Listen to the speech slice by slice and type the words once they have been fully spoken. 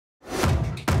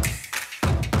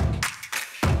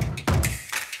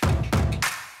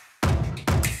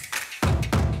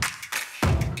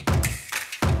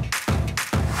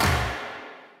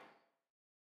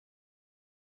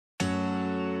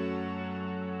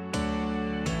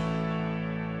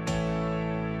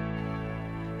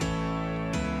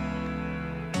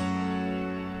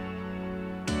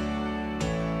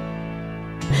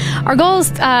Our goals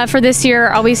for this year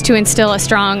are always to instill a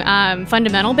strong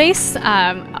fundamental base.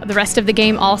 The rest of the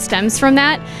game all stems from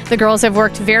that. The girls have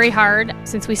worked very hard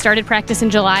since we started practice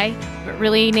in July,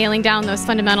 really nailing down those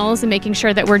fundamentals and making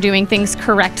sure that we're doing things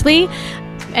correctly.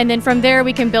 And then from there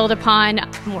we can build upon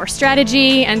more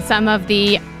strategy and some of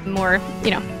the more,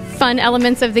 fun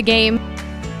elements of the game.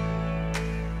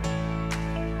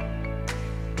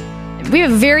 We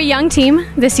have a very young team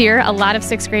this year, a lot of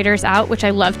 6th graders out, which I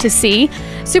love to see.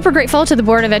 Super grateful to the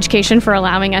Board of Education for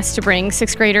allowing us to bring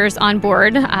 6th graders on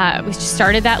board. We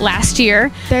started that last year.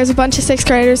 There's a bunch of 6th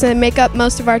graders that make up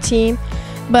most of our team,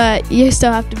 but you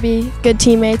still have to be good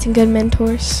teammates and good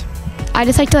mentors. I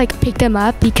just like to pick them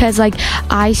up because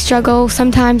I struggle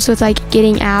sometimes with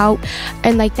getting out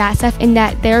and that stuff, and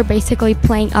that they're basically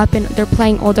playing up and they're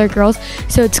playing older girls,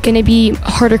 so it's going to be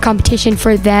harder competition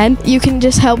for them. You can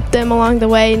just help them along the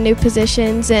way in new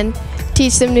positions and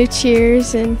teach them new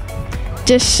cheers and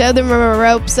just show them the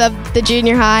ropes of the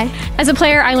junior high. As a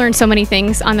player, I learned so many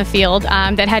things on the field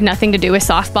that had nothing to do with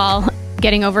softball.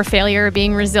 Getting over failure,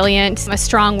 being resilient, a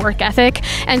strong work ethic.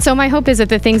 And so my hope is that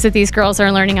the things that these girls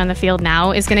are learning on the field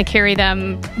now is going to carry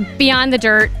them beyond the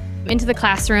dirt, into the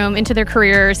classroom, into their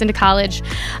careers, into college.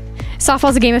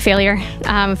 Softball's a game of failure.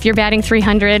 If you're batting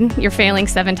 300, you're failing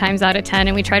 7 times out of 10,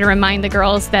 and we try to remind the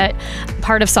girls that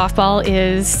part of softball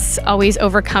is always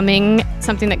overcoming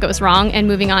something that goes wrong and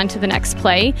moving on to the next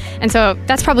play. And so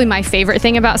that's probably my favorite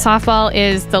thing about softball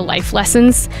is the life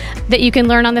lessons that you can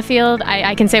learn on the field.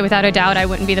 I can say without a doubt I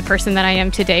wouldn't be the person that I am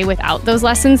today without those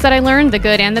lessons that I learned, the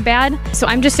good and the bad. So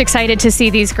I'm just excited to see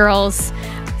these girls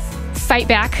fight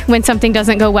back when something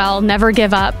doesn't go well, never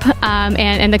give up,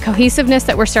 and the cohesiveness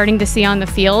that we're starting to see on the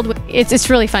field, it's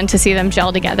really fun to see them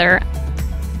gel together.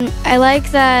 I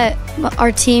like that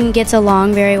our team gets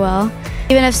along very well.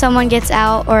 Even if someone gets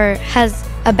out or has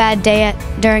a bad day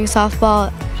during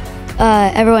softball,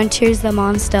 everyone cheers them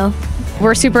on still.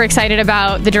 We're super excited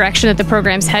about the direction that the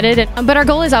program's headed, but our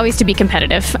goal is always to be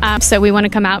competitive. So we want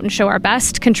to come out and show our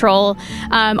best, control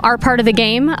our part of the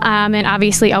game, and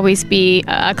obviously always be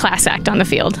a class act on the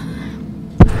field.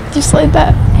 Just like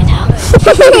that.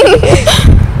 I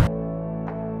know.